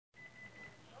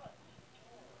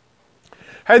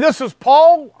Hey, this is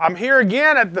Paul. I'm here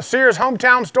again at the Sears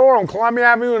hometown store on Columbia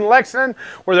Avenue in Lexington,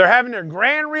 where they're having their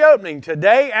grand reopening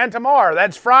today and tomorrow.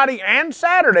 That's Friday and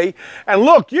Saturday. And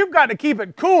look, you've got to keep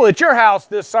it cool at your house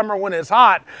this summer when it's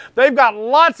hot. They've got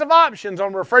lots of options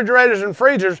on refrigerators and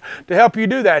freezers to help you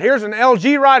do that. Here's an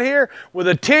LG right here with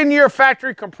a 10-year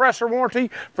factory compressor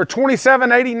warranty for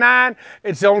 $27.89.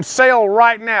 It's on sale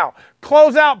right now.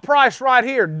 Closeout price right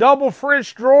here, double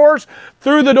French drawers,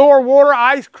 through the door water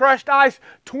ice, crushed ice,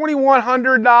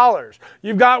 $2,100.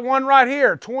 You've got one right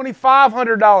here,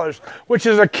 $2,500, which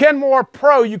is a Kenmore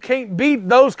Pro. You can't beat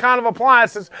those kind of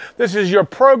appliances. This is your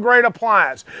pro grade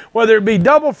appliance. Whether it be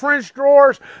double French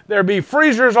drawers, there be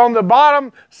freezers on the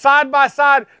bottom, side by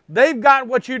side, they've got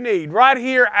what you need right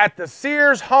here at the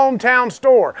Sears hometown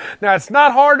store. Now, it's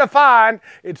not hard to find.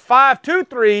 It's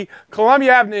 523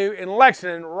 Columbia Avenue in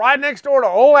Lexington, right next door to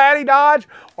Old Addie Dodge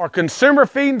or Consumer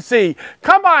Feed and See.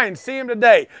 Come by and see them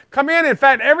today. Come in. In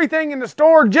fact, everything in the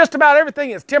store, just about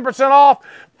everything is 10% off,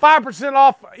 5%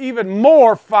 off, even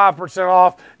more 5%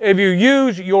 off if you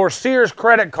use your Sears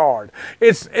credit card.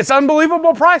 It's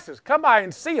unbelievable prices. Come by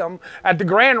and see them at the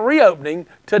grand reopening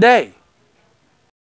today.